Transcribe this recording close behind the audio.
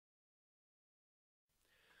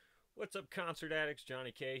What's up, concert addicts?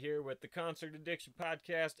 Johnny K here with the Concert Addiction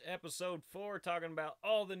Podcast, episode 4, talking about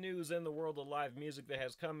all the news in the world of live music that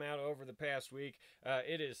has come out over the past week.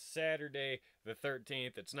 It is Saturday the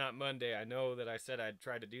 13th. It's not Monday. I know that I said I'd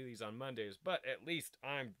try to do these on Mondays, but at least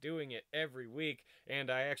I'm doing it every week, and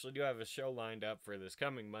I actually do have a show lined up for this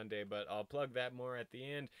coming Monday, but I'll plug that more at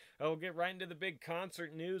the end. We'll get right into the big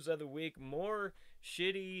concert news of the week. More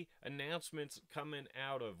shitty announcements coming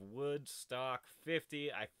out of Woodstock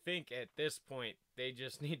 50. I think at this point they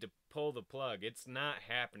just need to pull the plug. It's not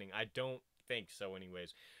happening. I don't think so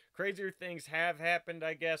anyways. Crazier things have happened,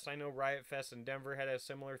 I guess. I know Riot Fest in Denver had a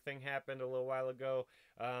similar thing happen a little while ago.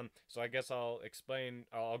 So I guess I'll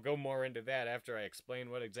go more into that after I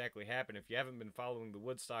explain what exactly happened. If you haven't been following the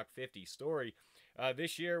Woodstock 50 story,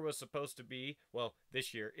 this year was supposed to be, well,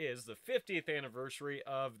 this year is the 50th anniversary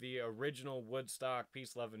of the original Woodstock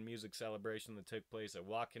Peace, Love, and Music celebration that took place at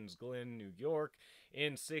Watkins Glen, New York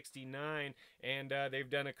in '69. And they've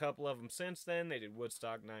done a couple of them since then. They did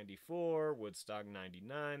Woodstock 94, Woodstock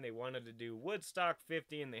 99. They wanted to do Woodstock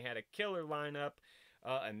 50, and they had a killer lineup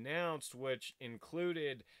announced, which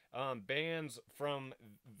included bands from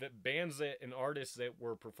the bands and artists that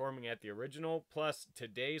were performing at the original, plus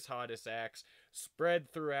today's hottest acts spread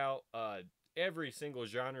throughout every single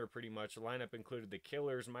genre pretty much. The lineup included The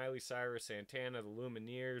Killers, Miley Cyrus, Santana, The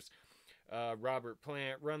Lumineers, Robert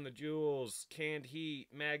Plant, Run the Jewels, Canned Heat,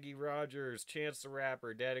 Maggie Rogers, Chance the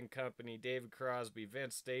Rapper, Dead and Company, David Crosby,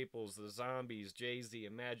 Vince Staples, The Zombies, Jay-Z,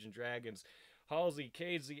 Imagine Dragons, Halsey,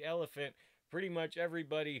 Cage the Elephant, pretty much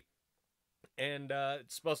everybody. And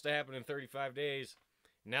it's supposed to happen in 35 days.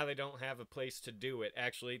 Now they don't have a place to do it.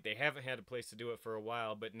 Actually, they haven't had a place to do it for a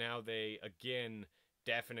while, but now they, again,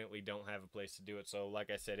 definitely don't have a place to do it. So, like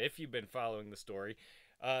I said, if you've been following the story,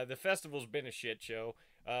 the festival's been a shit show.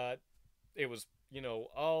 It was,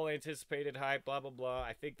 all anticipated hype, blah, blah, blah.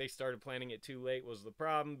 I think they started planning it too late was the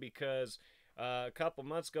problem because a couple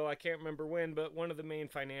months ago, I can't remember when, but one of the main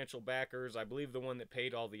financial backers, I believe the one that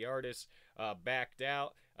paid all the artists, backed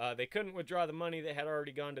out. They couldn't withdraw the money that had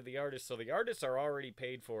already gone to the artists, so the artists are already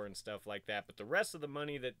paid for and stuff like that. But the rest of the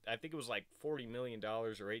money, that I think it was like $40 million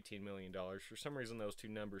or $18 million, for some reason those two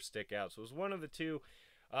numbers stick out. So it was one of the two.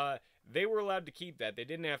 They were allowed to keep that. They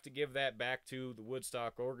didn't have to give that back to the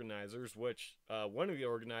Woodstock organizers, which one of the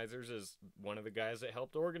organizers is one of the guys that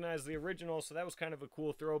helped organize the original, so that was kind of a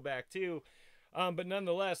cool throwback too. But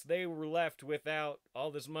nonetheless, they were left without all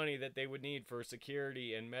this money that they would need for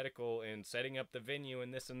security and medical and setting up the venue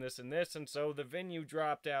and this and this and this. And so the venue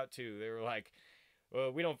dropped out too. They were like, well,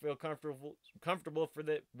 we don't feel comfortable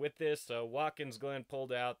with this. So Watkins Glen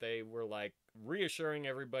pulled out. They were like reassuring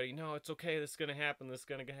everybody, no, it's okay. This is going to happen. This is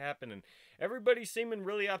going to happen. And everybody seeming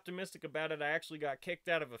really optimistic about it. I actually got kicked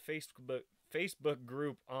out of a Facebook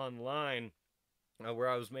group online where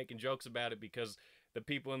I was making jokes about it because the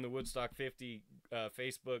people in the Woodstock 50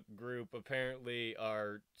 Facebook group apparently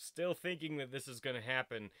are still thinking that this is going to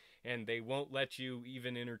happen, and they won't let you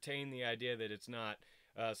even entertain the idea that it's not.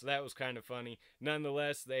 So that was kind of funny.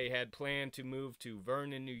 Nonetheless, they had planned to move to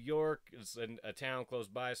Vernon, New York. It's a town close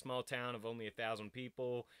by, a small town of only 1,000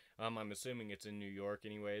 people. I'm assuming it's in New York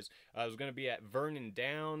anyways. It was going to be at Vernon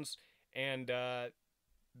Downs, and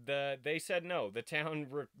they said no. The town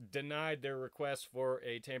denied their request for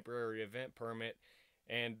a temporary event permit,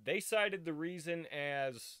 and they cited the reason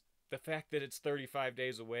as the fact that it's 35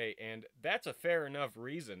 days away, and that's a fair enough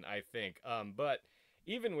reason, I think. But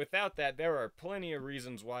even without that, there are plenty of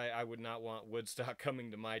reasons why I would not want Woodstock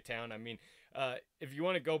coming to my town. I mean, if you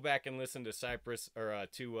want to go back and listen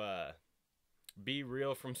to Be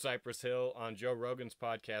Real from Cypress Hill on Joe Rogan's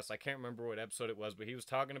podcast, I can't remember what episode it was, but he was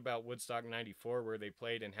talking about Woodstock 94 where they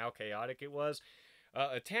played and how chaotic it was.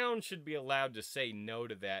 A town should be allowed to say no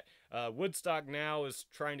to that. Woodstock now is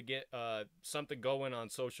trying to get something going on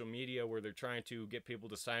social media where they're trying to get people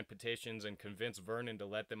to sign petitions and convince Vernon to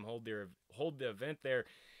let them hold the event there,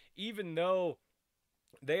 even though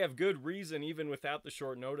they have good reason, even without the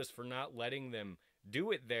short notice, for not letting them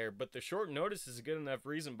do it there. But the short notice is a good enough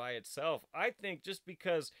reason by itself, I think, just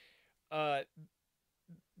because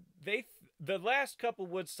the last couple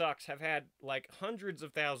Woodstocks have had like hundreds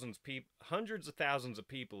of thousands of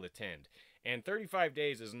people attend, and 35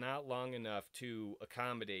 days is not long enough to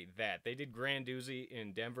accommodate that. They did Grand Doozy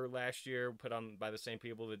in Denver last year, put on by the same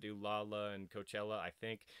people that do Lolla and Coachella, I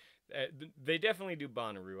think. They definitely do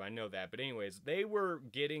Bonnaroo, I know that. But anyways, they were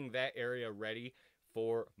getting that area ready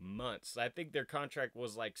for months. I think their contract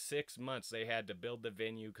was like 6 months. They had to build the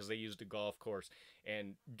venue because they used a golf course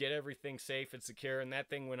and get everything safe and secure, and that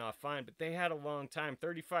thing went off fine. But they had a long time.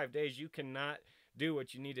 35 days, you cannot do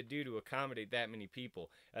what you need to do to accommodate that many people.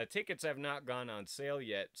 Tickets have not gone on sale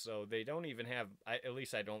yet, so they don't even have, at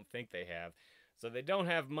least I don't think they have. So they don't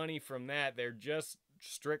have money from that. They're just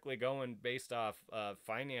strictly going based off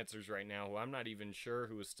financiers right now, who I'm not even sure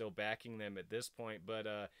who is still backing them at this point. But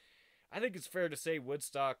I think it's fair to say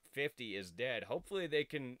Woodstock 50 is dead. Hopefully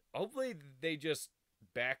they just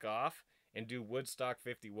back off and do Woodstock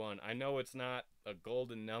 51. I know it's not a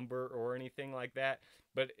golden number or anything like that,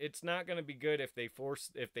 but it's not going to be good if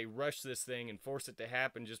they rush this thing and force it to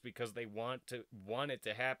happen just because they want it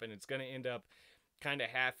to happen. It's going to end up kind of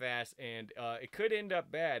half-assed, and it could end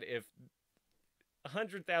up bad if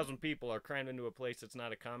 100,000 people are crammed into a place that's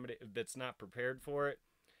not prepared for it.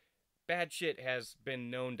 Bad shit has been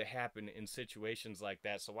known to happen in situations like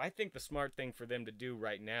that. So I think the smart thing for them to do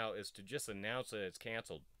right now is to just announce that it's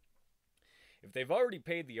canceled. If they've already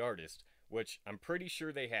paid the artist, which I'm pretty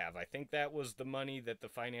sure they have, I think that was the money that the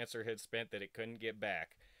financier had spent that it couldn't get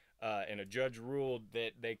back. And a judge ruled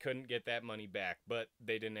that they couldn't get that money back, but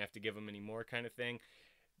they didn't have to give them any more, kind of thing.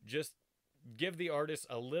 Just give the artist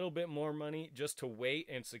a little bit more money just to wait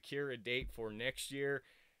and secure a date for next year.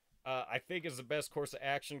 I think is the best course of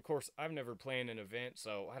action. Of course, I've never planned an event,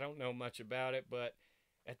 so I don't know much about it, but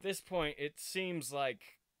at this point, it seems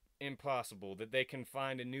like impossible that they can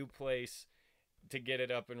find a new place to get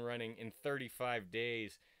it up and running in 35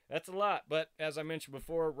 days. That's a lot, but as I mentioned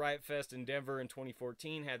before, Riot Fest in Denver in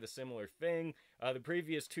 2014 had the similar thing. The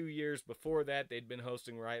previous 2 years before that, they'd been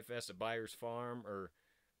hosting Riot Fest at Byers Farm, or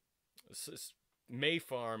May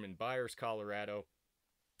Farm in Byers, Colorado.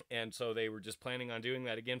 And so they were just planning on doing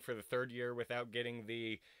that again for the third year without getting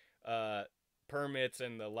the permits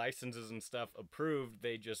and the licenses and stuff approved.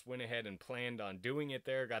 They just went ahead and planned on doing it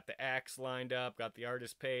there, got the acts lined up, got the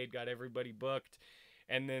artists paid, got everybody booked.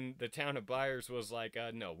 And then the town of Byers was like,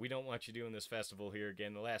 no, we don't want you doing this festival here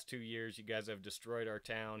again. The last 2 years, you guys have destroyed our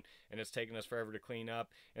town, and it's taken us forever to clean up.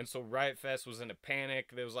 And so Riot Fest was in a panic.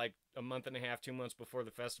 There was like a month and a half, 2 months before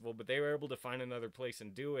the festival, but they were able to find another place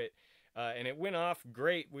and do it. And it went off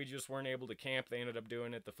great. We just weren't able to camp. They ended up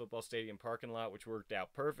doing it at the football stadium parking lot, which worked out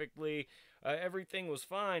perfectly. Everything was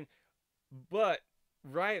fine, but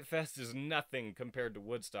Riot Fest is nothing compared to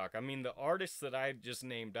Woodstock. I mean, the artists that I just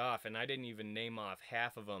named off, and I didn't even name off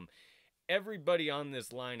half of them, everybody on this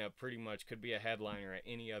lineup pretty much could be a headliner at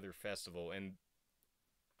any other festival. And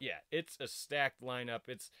yeah, it's a stacked lineup.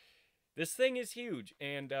 This thing is huge,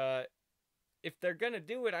 and if they're going to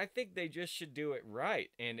do it, I think they just should do it right.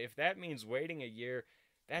 And if that means waiting a year,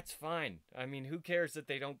 that's fine. I mean, who cares that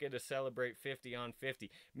they don't get to celebrate 50 on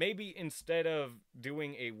 50? Maybe instead of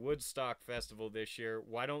doing a Woodstock festival this year,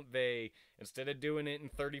 why don't they, instead of doing it in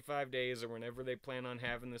 35 days or whenever they plan on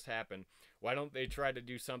having this happen, why don't they try to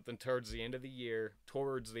do something towards the end of the year,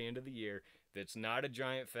 that's not a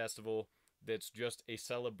giant festival, that's just a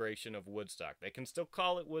celebration of Woodstock? They can still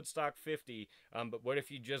call it Woodstock 50, but what if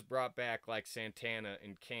you just brought back like Santana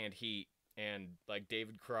and Canned Heat and like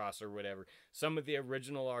David Cross or whatever, some of the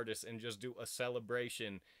original artists, and just do a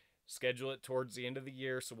celebration, schedule it towards the end of the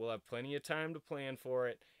year so we'll have plenty of time to plan for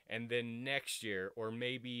it, and then next year, or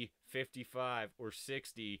maybe 55 or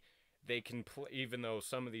 60, they can even though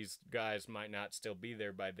some of these guys might not still be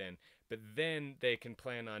there by then, but then they can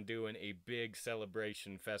plan on doing a big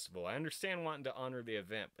celebration festival. I understand wanting to honor the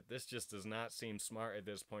event, but this just does not seem smart at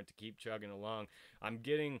this point to keep chugging along.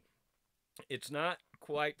 It's not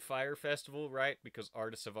quite Fire Festival, right? Because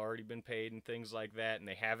artists have already been paid and things like that, and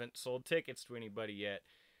they haven't sold tickets to anybody yet.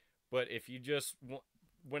 But if you just,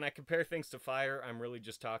 when I compare things to Fire, I'm really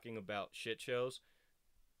just talking about shit shows.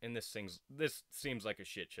 And this seems like a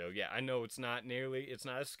shit show. Yeah, I know it's not a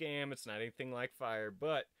scam, it's not anything like Fire,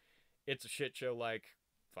 but it's a shit show like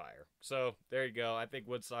Fire. So there you go. I think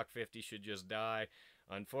Woodstock 50 should just die,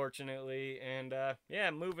 unfortunately. And yeah,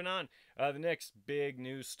 moving on. The next big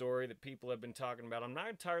news story that people have been talking about, I'm not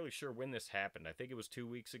entirely sure when this happened. I think it was 2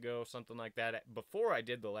 weeks ago, something like that. Before I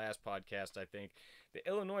did the last podcast, I think, the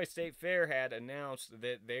Illinois State Fair had announced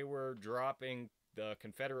that they were dropping the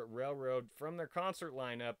Confederate Railroad from their concert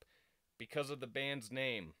lineup because of the band's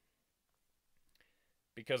name.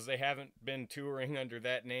 Because they haven't been touring under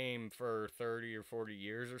that name for 30 or 40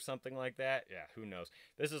 years or something like that. Yeah, who knows?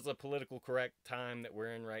 This is the political correct time that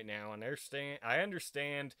we're in right now. And I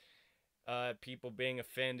understand people being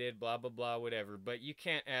offended, blah, blah, blah, whatever. But you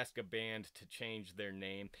can't ask a band to change their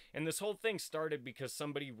name. And this whole thing started because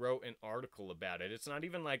somebody wrote an article about it. It's not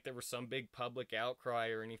even like there was some big public outcry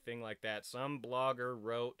or anything like that. Some blogger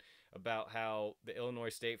wrote about how the Illinois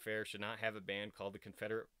State Fair should not have a band called the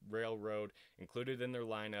Confederate Railroad included in their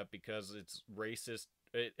lineup because it's racist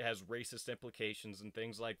it has racist implications and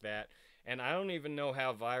things like that. And I don't even know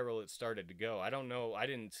how viral it started to go. I don't know. I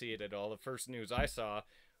didn't see it at all. The first news I saw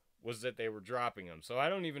was that they were dropping them. So I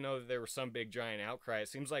don't even know that there was some big giant outcry. It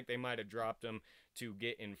seems like they might have dropped them to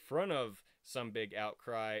get in front of some big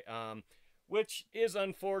outcry, which is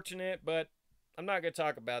unfortunate, but I'm not going to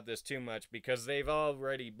talk about this too much because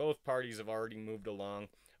both parties have already moved along.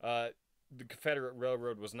 The Confederate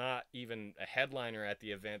Railroad was not even a headliner at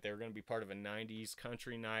the event. They were going to be part of a 90s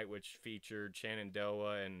country night, which featured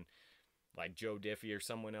Shenandoah and like Joe Diffie or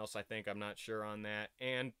someone else, I think. I'm not sure on that.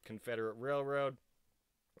 And Confederate Railroad.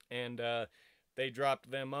 And they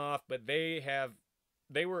dropped them off, but they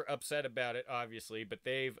were upset about it, obviously, but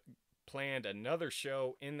they've planned another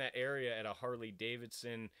show in that area at a Harley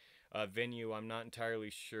Davidson venue. I'm not entirely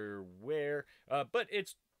sure where, but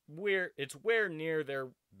it's near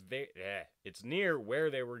where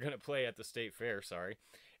they were going to play at the state fair, sorry.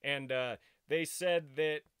 And they said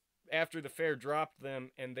that after the fair dropped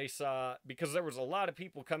them, and they saw, because there was a lot of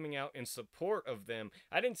people coming out in support of them.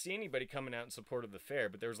 I didn't see anybody coming out in support of the fair,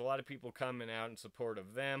 but there was a lot of people coming out in support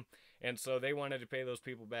of them, and so they wanted to pay those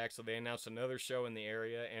people back, so they announced another show in the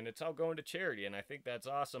area, and it's all going to charity, and I think that's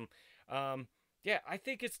awesome. Yeah, I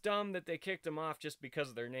think it's dumb that they kicked them off just because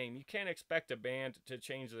of their name. You can't expect a band to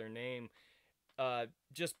change their name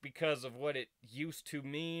just because of what it used to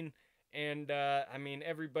mean. And, I mean,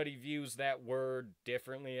 everybody views that word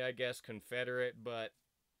differently, I guess, Confederate, but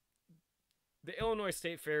the Illinois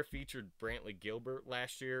State Fair featured Brantley Gilbert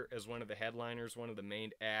last year as one of the headliners, one of the main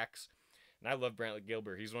acts. And I love Brantley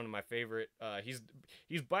Gilbert. He's one of my favorite.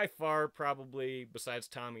 He's by far, probably, besides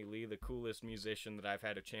Tommy Lee, the coolest musician that I've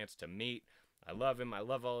had a chance to meet. I love him. I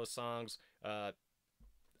love all his songs.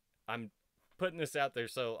 I'm putting this out there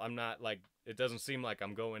so I'm not, like, it doesn't seem like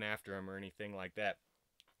I'm going after him or anything like that.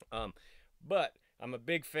 But I'm a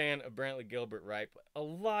big fan of Brantley Gilbert, right? But a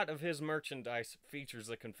lot of his merchandise features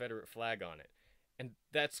the Confederate flag on it. And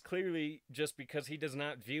that's clearly just because he does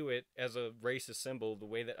not view it as a racist symbol the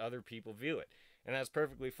way that other people view it. And that's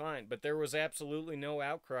perfectly fine. But there was absolutely no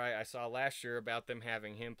outcry I saw last year about them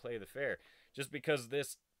having him play the fair. Just because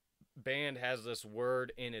this band has this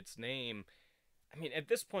word in its name. I mean, at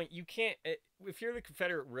this point, you can't, if you're the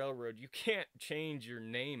Confederate Railroad, you can't change your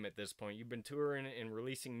name at this point. You've been touring and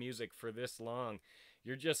releasing music for this long.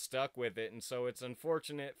 You're just stuck with it. And so it's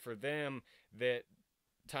unfortunate for them that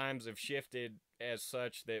times have shifted as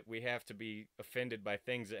such that we have to be offended by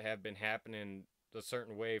things that have been happening a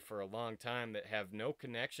certain way for a long time that have no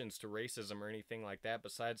connections to racism or anything like that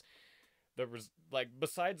besides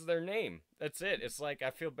besides their name. That's it. It's like, I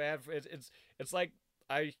feel bad for it's like,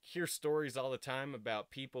 I hear stories all the time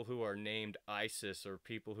about people who are named ISIS or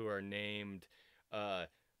people who are named,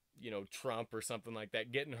 Trump or something like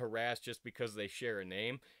that, getting harassed just because they share a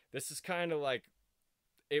name. This is kind of like,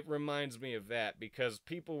 it reminds me of that because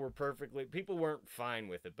people weren't fine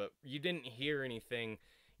with it, but you didn't hear anything.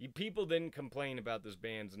 People didn't complain about this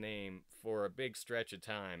band's name for a big stretch of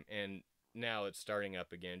time, and now it's starting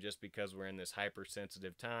up again just because we're in this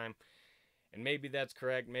hypersensitive time. And maybe that's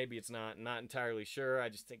correct, maybe it's not entirely sure. I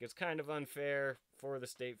just think it's kind of unfair for the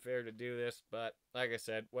state fair to do this, but like I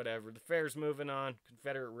said, whatever. The fair's moving on,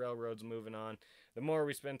 Confederate Railroad's moving on. The more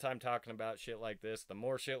we spend time talking about shit like this, the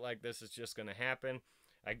more shit like this is just going to happen.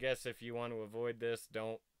 I guess if you want to avoid this,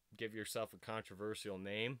 don't give yourself a controversial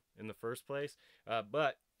name in the first place.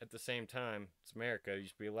 But at the same time, it's America. You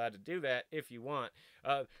should be allowed to do that if you want.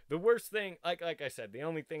 The worst thing, like I said, the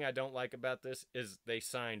only thing I don't like about this is they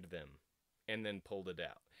signed them and then pulled it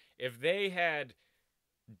out. If they had,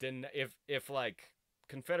 if like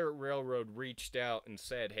Confederate Railroad reached out and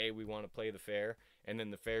said, hey, we want to play the fair, and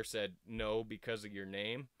then the fair said no because of your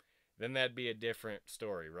name, then that'd be a different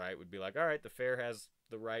story, right? Would be like, all right, the fair has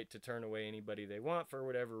the right to turn away anybody they want for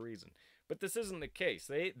whatever reason. But this isn't the case.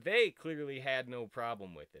 They clearly had no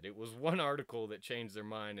problem with it. It was one article that changed their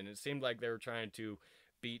mind, and it seemed like they were trying to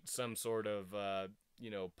beat some sort of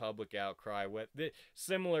public outcry,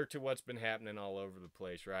 similar to what's been happening all over the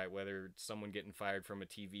place, right? Whether it's someone getting fired from a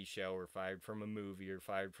TV show or fired from a movie or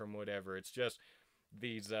fired from whatever. It's just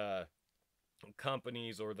these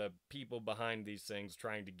companies or the people behind these things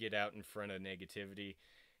trying to get out in front of negativity.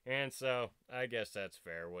 And so I guess that's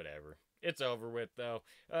fair, whatever. It's over with, though.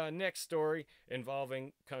 Next story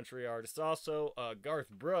involving country artists also.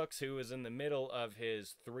 Garth Brooks, who is in the middle of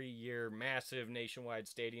his 3-year massive nationwide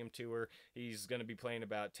stadium tour. He's going to be playing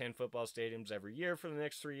about 10 football stadiums every year for the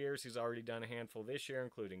next 3 years. He's already done a handful this year,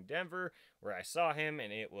 including Denver, where I saw him,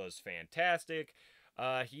 and it was fantastic.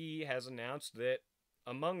 He has announced that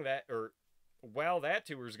while that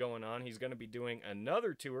tour is going on, he's going to be doing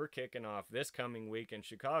another tour kicking off this coming week in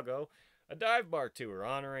Chicago. a dive bar tour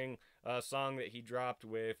honoring a song that he dropped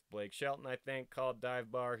with Blake Shelton, I think, called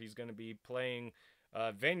Dive Bar. He's going to be playing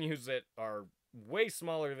venues that are way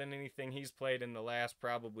smaller than anything he's played in the last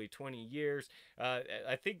probably 20 years.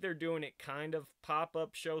 I think they're doing it kind of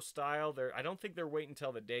pop-up show style. I don't think they're waiting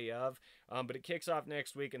until the day of, but it kicks off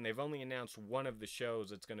next week, and they've only announced one of the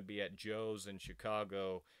shows. It's going to be at Joe's in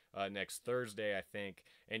Chicago next Thursday, I think.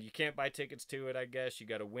 And you can't buy tickets to it, I guess. You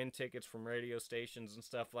got to win tickets from radio stations and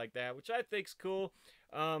stuff like that, which I think's cool.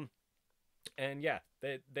 And yeah,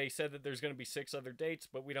 they said that there's going to be 6 other dates,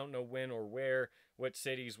 but we don't know when or where, what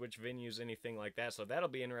cities, which venues, anything like that. So that'll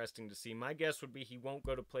be interesting to see. My guess would be he won't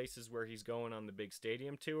go to places where he's going on the big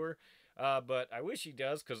stadium tour. But I wish he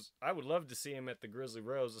does, because I would love to see him at the Grizzly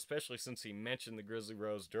Rose, especially since he mentioned the Grizzly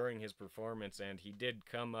Rose during his performance, and he did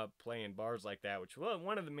come up playing bars like that, which was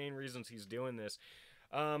one of the main reasons he's doing this.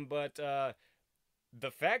 But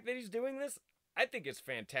the fact that he's doing this, I think it's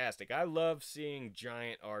fantastic. I love seeing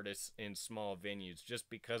giant artists in small venues just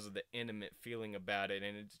because of the intimate feeling about it,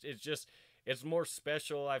 and it's more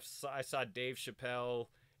special. I saw Dave Chappelle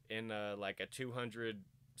in like a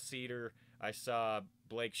 200-seater. I saw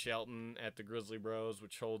Blake Shelton at the Grizzly Rose,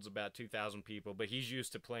 which holds about 2,000 people, but he's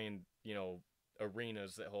used to playing,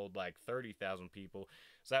 arenas that hold like 30,000 people.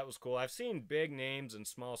 So that was cool. I've seen big names in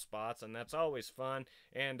small spots, and that's always fun.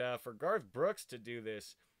 And for Garth Brooks to do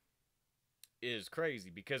this is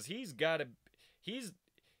crazy, because he's got to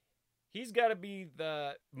be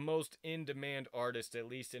the most in-demand artist, at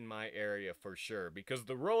least in my area, for sure, because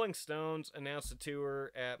the Rolling Stones announced a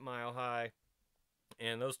tour at Mile High,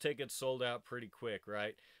 and those tickets sold out pretty quick,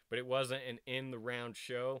 right? But it wasn't an in-the-round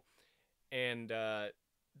show, and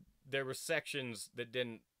there were sections that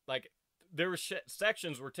didn't, like, there were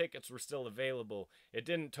sections where tickets were still available. It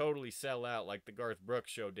didn't totally sell out like the Garth Brooks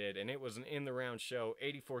show did, and it was an in-the-round show,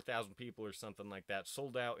 84,000 people or something like that,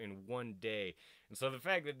 sold out in one day. And so the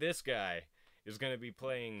fact that this guy is going to be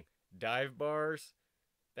playing dive bars,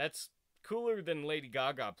 that's cooler than Lady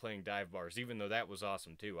Gaga playing dive bars, even though that was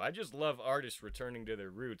awesome too. I just love artists returning to their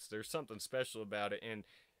roots. There's something special about it, and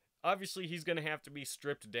obviously, he's going to have to be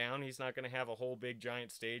stripped down. He's not going to have a whole big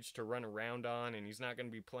giant stage to run around on, and he's not going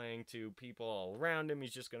to be playing to people all around him.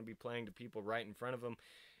 He's just going to be playing to people right in front of him.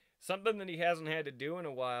 Something that he hasn't had to do in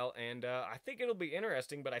a while, and I think it'll be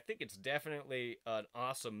interesting, but I think it's definitely an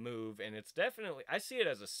awesome move, and it's definitely, I see it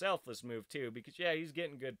as a selfless move too, because yeah, he's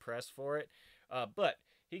getting good press for it, but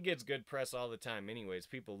he gets good press all the time anyways.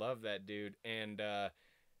 People love that dude, and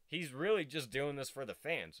he's really just doing this for the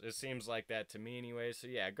fans. It seems like that to me anyway. So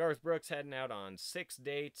yeah, Garth Brooks heading out on 6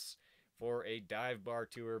 dates for a dive bar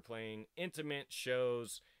tour, playing intimate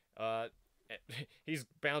shows. He's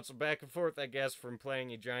bouncing back and forth, I guess, from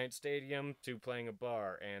playing a giant stadium to playing a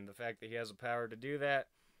bar. And the fact that he has the power to do that,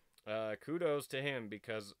 kudos to him,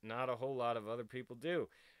 because not a whole lot of other people do.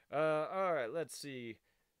 All right, let's see.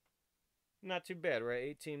 Not too bad, right?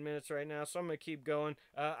 18 minutes right now, so I'm going to keep going.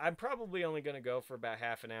 I'm probably only going to go for about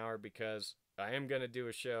half an hour, because I am going to do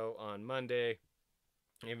a show on Monday,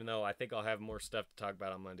 even though I think I'll have more stuff to talk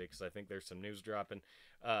about on Monday, because I think there's some news dropping.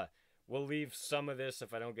 We'll leave some of this.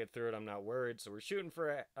 If I don't get through it, I'm not worried. So we're shooting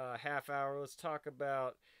for a half hour. Let's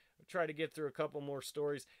try to get through a couple more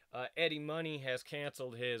stories. Eddie Money has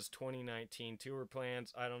canceled his 2019 tour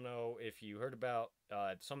plans. I don't know if you heard about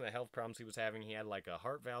some of the health problems he was having. He had like a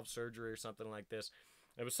heart valve surgery or something like this.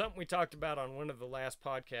 It was something we talked about on one of the last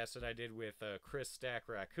podcasts that I did with Chris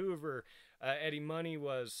Stackrack Hoover. Eddie Money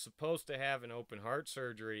was supposed to have an open heart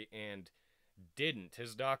surgery and didn't.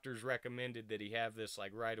 His doctors recommended that he have this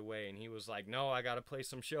like right away, and he was like, no, I got to play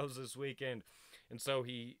some shows this weekend. And so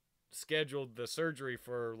he scheduled the surgery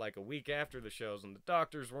for like a week after the shows, and the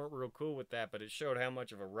doctors weren't real cool with that, but it showed how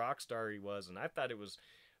much of a rock star he was, and I thought it was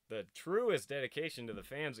the truest dedication to the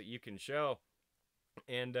fans that you can show.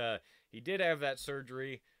 And he did have that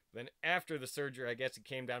surgery. Then after the surgery, I guess he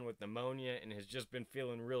came down with pneumonia and has just been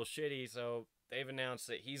feeling real shitty, so they've announced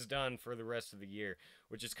that he's done for the rest of the year,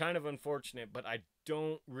 which is kind of unfortunate, but I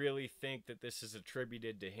don't really think that this is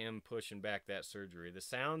attributed to him pushing back that surgery. The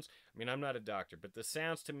sounds, I mean, I'm not a doctor, but this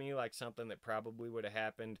sounds to me like something that probably would have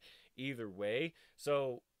happened either way.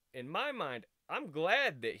 So in my mind, I'm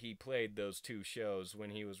glad that he played those 2 shows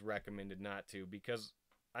when he was recommended not to, because,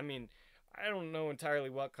 I mean, I don't know entirely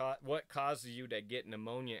what causes you to get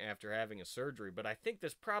pneumonia after having a surgery, but I think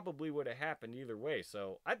this probably would have happened either way.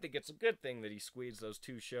 So I think it's a good thing that he squeezed those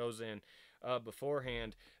 2 shows in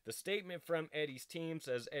beforehand. The statement from Eddie's team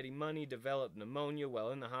says Eddie Money developed pneumonia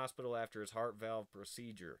while in the hospital after his heart valve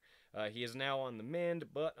procedure. He is now on the mend,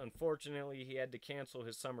 but unfortunately he had to cancel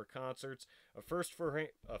his summer concerts, a first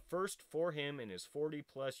for him in his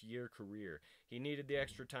 40-plus year career. He needed the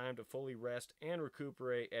extra time to fully rest and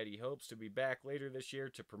recuperate, and he hopes to be back later this year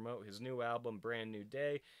to promote his new album, Brand New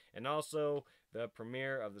Day, and also the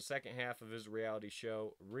premiere of the second half of his reality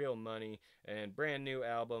show, Real Money. And Brand New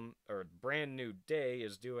Day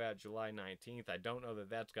is due out July 19th. I don't know that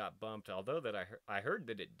that's got bumped, although that I heard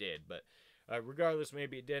that it did, but regardless,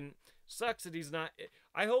 maybe it didn't. Sucks that he's not.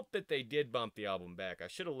 I hope that they did bump the album back. I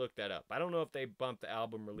should have looked that up. I don't know if they bumped the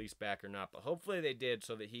album release back or not, but hopefully they did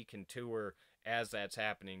so that he can tour as that's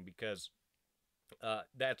happening, because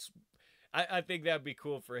I think that'd be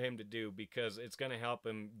cool for him to do, because it's going to help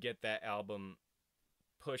him get that album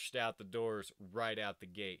pushed out the doors right out the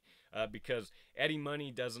gate, because Eddie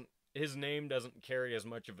Money his name doesn't carry as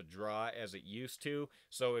much of a draw as it used to.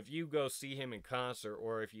 So if you go see him in concert,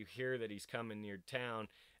 or if you hear that he's coming near town,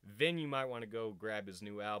 then you might want to go grab his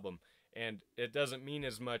new album. And it doesn't mean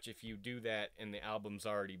as much if you do that and the album's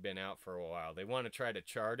already been out for a while. They want to try to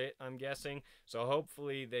chart it, I'm guessing. So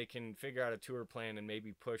hopefully they can figure out a tour plan and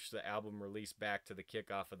maybe push the album release back to the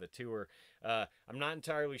kickoff of the tour. I'm not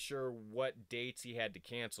entirely sure what dates he had to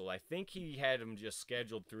cancel. I think he had them just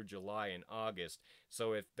scheduled through July and August.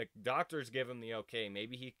 So if the doctors give him the okay,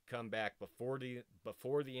 maybe he could come back before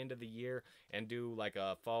the end of the year and do like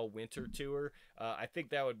a fall-winter tour. I think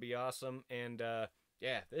that would be awesome. And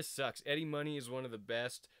yeah, this sucks. Eddie Money is one of the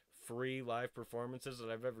best free live performances that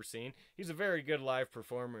I've ever seen. He's a very good live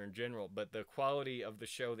performer in general, but the quality of the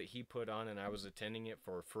show that he put on, and I was attending it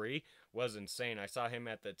for free, was insane. I saw him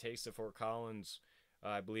at the Taste of Fort Collins,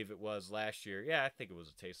 I believe it was last year. Yeah, I think it was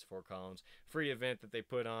a Taste of Fort Collins free event that they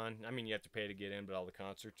put on. I mean, you have to pay to get in, but all the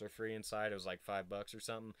concerts are free inside. It was like $5 or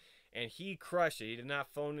something, and he crushed it. He did not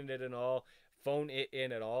phone it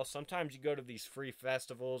in at all. Sometimes you go to these free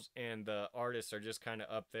festivals and the artists are just kind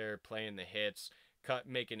of up there playing the hits,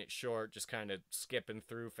 making it short, just kind of skipping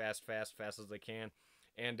through fast as they can.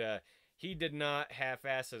 And he did not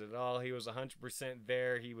half-ass it at all. He was 100%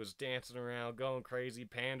 there. He was dancing around, going crazy,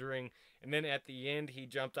 pandering. And then at the end, he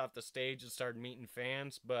jumped off the stage and started meeting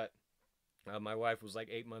fans. But my wife was like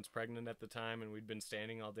 8 months pregnant at the time, and we'd been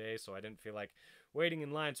standing all day, so I didn't feel like waiting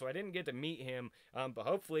in line, so I didn't get to meet him, but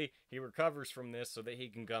hopefully he recovers from this so that he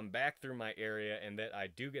can come back through my area and that I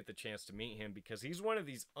do get the chance to meet him, because he's one of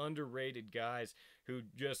these underrated guys who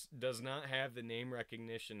just does not have the name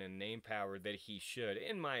recognition and name power that he should,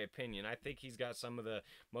 in my opinion. I think he's got some of the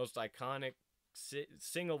most iconic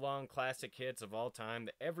sing-along classic hits of all time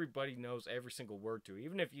that everybody knows every single word to,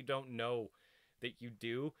 even if you don't know that you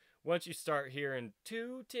do. Once you start hearing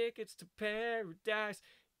 2 tickets to paradise,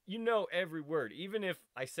 you know every word. Even if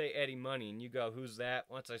I say Eddie Money and you go, who's that?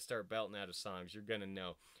 Once I start belting out his songs, you're going to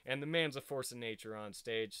know. And the man's a force of nature on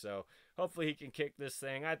stage, so hopefully he can kick this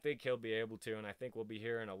thing. I think he'll be able to, and I think we'll be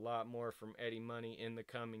hearing a lot more from Eddie Money in the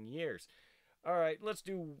coming years. All right, let's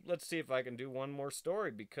see if I can do one more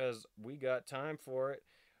story, because we got time for it.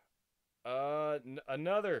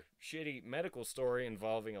 Another shitty medical story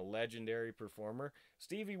involving a legendary performer,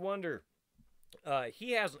 Stevie Wonder.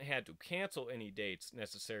 He hasn't had to cancel any dates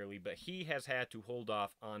necessarily, but he has had to hold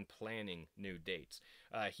off on planning new dates.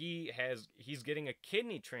 He's getting a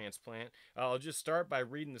kidney transplant. I'll just start by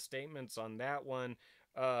reading the statements on that one.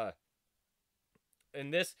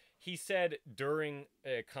 And this, he said during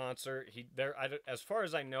a concert, as far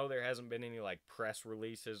as I know, there hasn't been any like press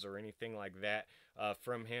releases or anything like that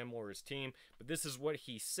from him or his team, but this is what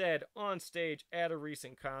he said on stage at a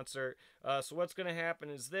recent concert. So what's going to happen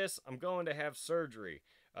is this: I'm going to have surgery.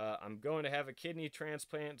 I'm going to have a kidney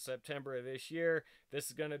transplant in September of this year.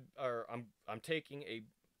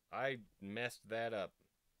 I messed that up.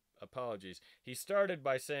 Apologies. He started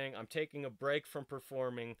by saying, I'm taking a break from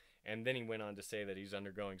performing, and then he went on to say that he's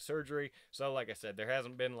undergoing surgery. So like I said, there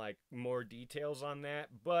hasn't been like more details on that,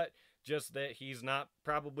 but just that he's not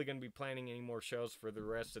probably going to be planning any more shows for the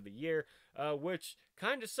rest of the year, which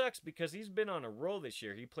kind of sucks because he's been on a roll this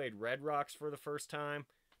year. He played Red Rocks for the first time.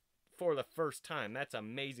 That's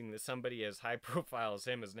amazing that somebody as high profile as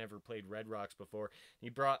him has never played Red Rocks before. He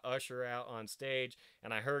brought Usher out on stage,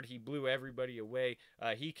 and I heard he blew everybody away.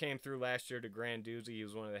 He came through last year to Grand Doozy. He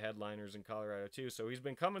was one of the headliners in Colorado too, so he's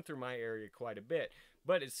been coming through my area quite a bit.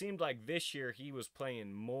 But it seemed like this year he was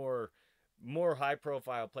playing more high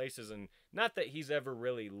profile places, and not that he's ever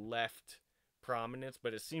really left prominence,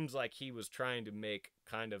 but it seems like he was trying to make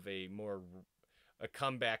kind of a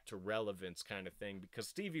comeback to relevance kind of thing, because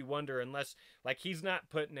Stevie Wonder, unless like he's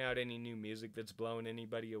not putting out any new music that's blowing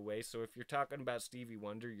anybody away. So if you're talking about Stevie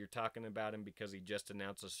Wonder, you're talking about him because he just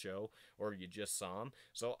announced a show or you just saw him.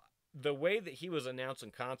 So the way that he was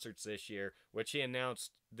announcing concerts this year, which he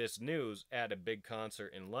announced this news at a big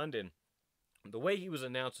concert in London, the way he was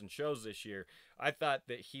announcing shows this year, I thought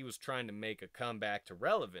that he was trying to make a comeback to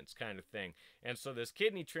relevance kind of thing. And so this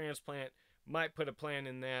kidney transplant might put a plan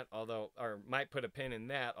in that, might put a pin in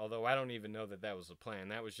that, although I don't even know that that was a plan.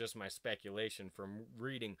 That was just my speculation from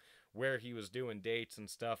reading where he was doing dates and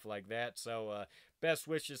stuff like that. So best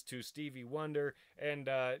wishes to Stevie Wonder. And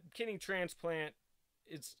kidney transplant,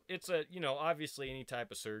 it's a, obviously any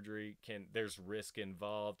type of surgery there's risk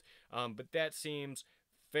involved, but that seems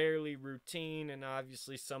fairly routine, and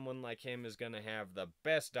obviously someone like him is going to have the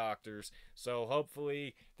best doctors, so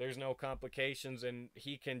hopefully there's no complications and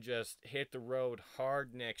he can just hit the road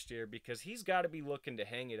hard next year, because he's got to be looking to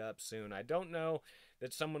hang it up soon. I don't know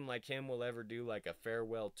that someone like him will ever do like a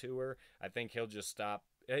farewell tour. I think he'll just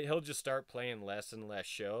start playing less and less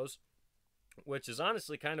shows, which is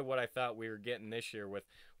honestly kind of what I thought we were getting this year with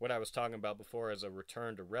what I was talking about before as a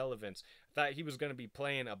return to relevance. I thought he was going to be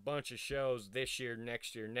playing a bunch of shows this year,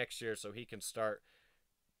 next year, so he can start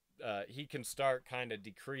kind of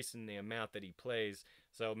decreasing the amount that he plays.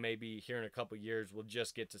 So maybe here in a couple years we'll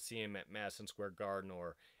just get to see him at Madison Square Garden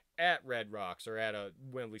or at Red Rocks or at a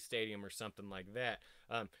Wembley Stadium or something like that.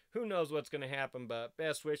 Who knows what's going to happen, but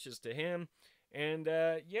best wishes to him. And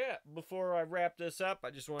before I wrap this up, I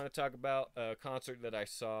just want to talk about a concert that I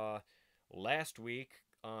saw last week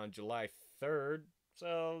on July 3rd.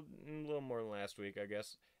 So a little more than last week, I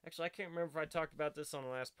guess. Actually, I can't remember if I talked about this on the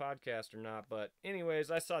last podcast or not. But anyways,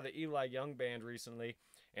 I saw the Eli Young Band recently,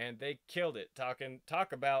 and they killed it.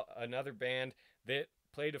 Talk about another band that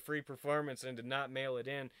played a free performance and did not mail it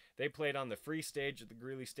in. They played on the free stage at the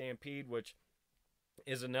Greeley Stampede, which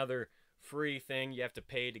is another free thing. You have to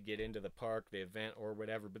pay to get into the park, the event, or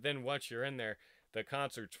whatever. But then once you're in there, the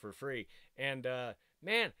concert's for free. And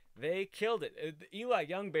man, they killed it. The Eli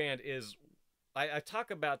Young Band is... I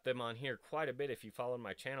talk about them on here quite a bit if you follow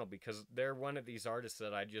my channel, because they're one of these artists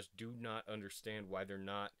that I just do not understand why they're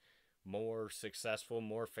not more successful,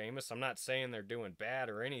 more famous. I'm not saying they're doing bad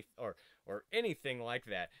or anything like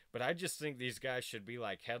that, but I just think these guys should be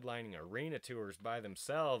like headlining arena tours by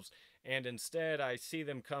themselves. And instead, I see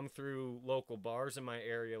them come through local bars in my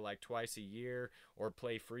area like twice a year or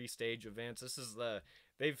play free stage events.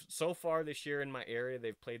 They've so far this year in my area,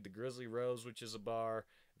 they've played the Grizzly Rose, which is a bar,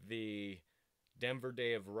 the Denver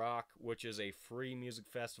Day of Rock, which is a free music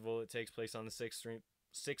festival. It takes place on the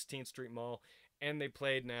 16th Street Mall. And they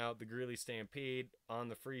played now the Greeley Stampede on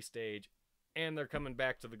the free stage. And they're coming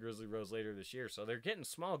back to the Grizzly Rose later this year. So they're getting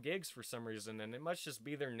small gigs for some reason. And it must just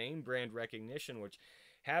be their name brand recognition, which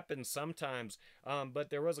happens sometimes. But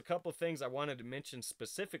there was a couple things I wanted to mention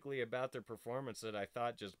specifically about their performance that I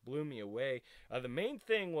thought just blew me away. The main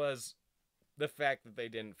thing was the fact that they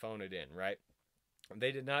didn't phone it in, right?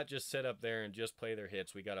 They did not just sit up there and just play their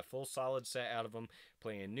hits. We got a full solid set out of them,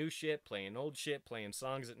 playing new shit, playing old shit, playing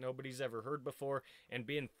songs that nobody's ever heard before, and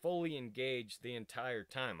being fully engaged the entire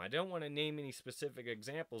time. I don't want to name any specific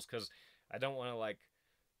examples because I don't want to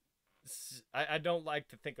I don't like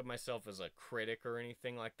to think of myself as a critic or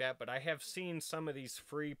anything like that, but I have seen some of these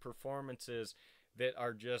free performances that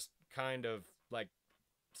are just kind of like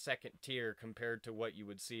second tier compared to what you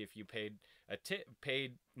would see if you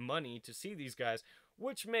paid money to see these guys,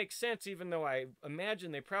 which makes sense, even though I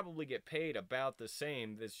imagine they probably get paid about the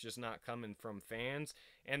same. That's just not coming from fans,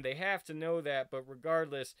 and they have to know that. But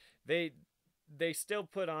regardless, they still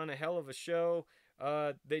put on a hell of a show.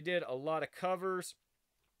 They did a lot of covers.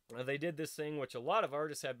 They did this thing which a lot of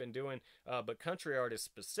artists have been doing, but country artists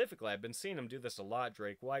specifically, I've been seeing them do this a lot.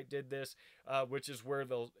 Drake White did this, which is where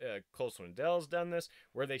Cole Swindell's done this,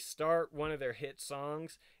 where they start one of their hit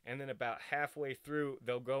songs, and then about halfway through,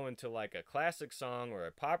 they'll go into like a classic song or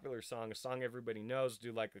a popular song, a song everybody knows,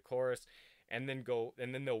 do like a chorus, and then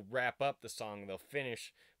they'll wrap up the song. They'll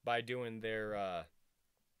finish by doing their,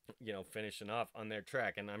 finishing off on their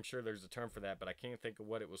track. And I'm sure there's a term for that, but I can't think of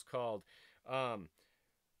what it was called.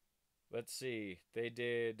 Let's see. They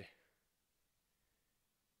did.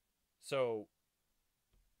 So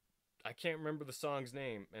I can't remember the song's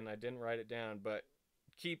name, and I didn't write it down, but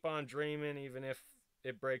Keep On Dreaming, Even If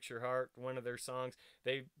It Breaks Your Heart, one of their songs.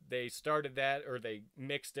 They started that, or they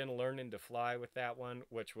mixed in Learning to Fly with that one,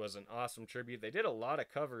 which was an awesome tribute. They did a lot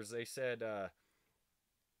of covers. They said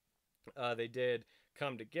they did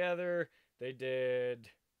Come Together. They did...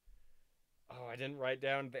 Oh, I didn't write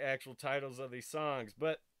down the actual titles of these songs,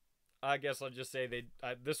 but I guess I'll just say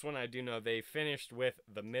this one I do know. They finished with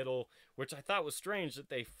The Middle, which I thought was strange that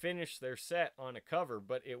they finished their set on a cover,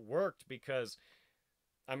 but it worked because,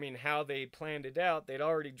 I mean, how they planned it out, they'd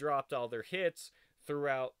already dropped all their hits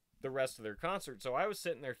throughout the rest of their concert. So I was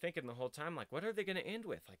sitting there thinking the whole time, like, what are they going to end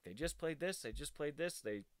with? Like, they just played this,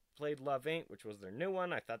 they played Love Ain't, which was their new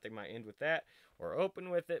one. I thought they might end with that or open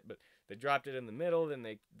with it, but they dropped it in the middle. Then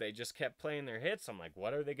they just kept playing their hits. I'm like,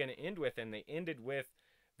 what are they going to end with? And they ended with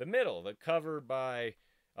the middle, the cover by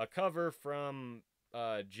a cover from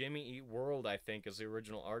Jimmy Eat World, I think, is the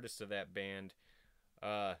original artist of that band.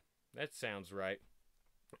 That sounds right.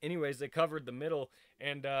 Anyways, they covered the middle,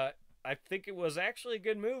 and I think it was actually a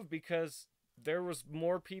good move because there was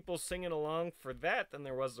more people singing along for that than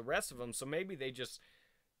there was the rest of them. So maybe they just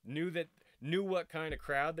knew what kind of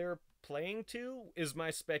crowd they were playing to, is my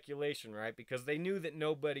speculation, right? Because they knew that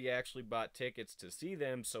nobody actually bought tickets to see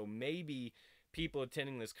them, so maybe people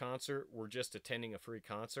attending this concert were just attending a free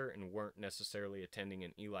concert and weren't necessarily attending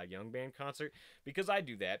an Eli Young Band concert. Because I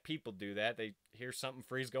do that. People do that. They hear something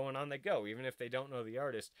free's going on, they go, even if they don't know the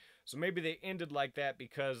artist. So maybe they ended like that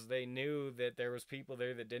because they knew that there was people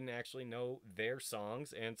there that didn't actually know their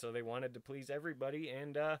songs, and so they wanted to please everybody,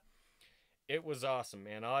 and it was awesome,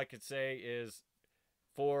 man. All I could say is,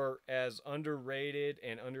 for as underrated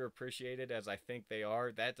and underappreciated as I think they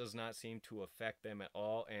are, that does not seem to affect them at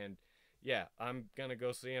all. And yeah, I'm going to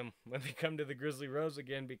go see them when they come to the Grizzly Rose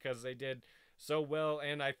again because they did so well,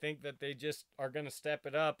 and I think that they just are going to step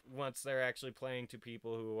it up once they're actually playing to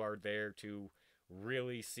people who are there to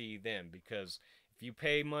really see them, because if you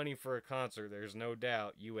pay money for a concert, there's no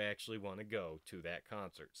doubt you actually want to go to that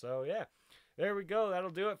concert. So yeah, there we go.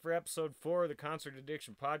 That'll do it for episode 4 of the Concert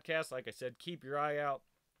Addiction Podcast. Like I said, keep your eye out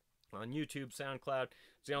on YouTube, SoundCloud.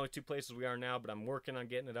 It's the only 2 places we are now, but I'm working on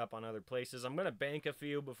getting it up on other places. I'm going to bank a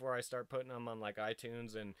few before I start putting them on like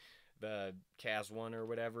iTunes and the Cas One or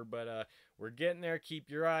whatever, but we're getting there. Keep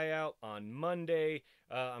your eye out. On Monday,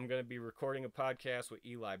 I'm going to be recording a podcast with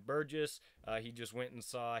Eli Burgess. He just went and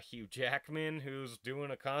saw Hugh Jackman, who's doing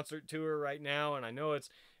a concert tour right now, and I know it's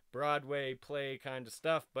Broadway play kind of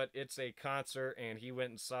stuff, but it's a concert, and he went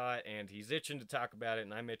and saw it, and he's itching to talk about it,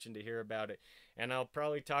 and I'm itching to hear about it. And I'll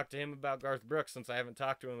probably talk to him about Garth Brooks, since I haven't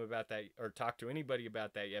talked to him about that, or talked to anybody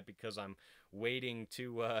about that yet, because I'm waiting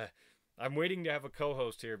to have a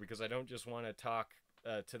co-host here, because I don't just want to talk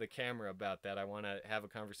to the camera about that. I want to have a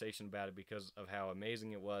conversation about it because of how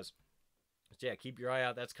amazing it was. So yeah, keep your eye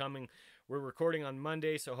out. That's coming. We're recording on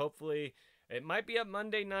Monday, so hopefully it might be up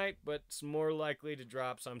Monday night, but it's more likely to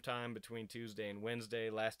drop sometime between Tuesday and Wednesday.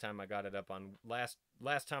 Last time I got it up on last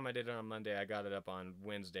time I did it on Monday, I got it up on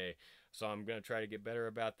Wednesday. So I'm going to try to get better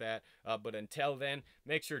about that. But until then,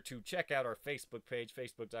 make sure to check out our Facebook page,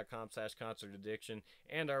 facebook.com/concertaddiction,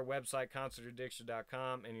 and our website,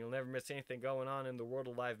 concertaddiction.com, and you'll never miss anything going on in the world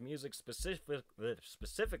of live music. Specifically,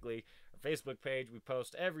 our Facebook page, we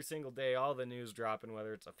post every single day, all the news dropping,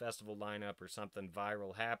 whether it's a festival lineup or something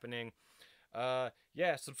viral happening.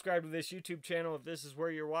 Yeah, subscribe to this YouTube channel if this is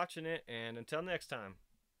where you're watching it, and until next time,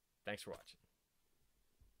 thanks for watching.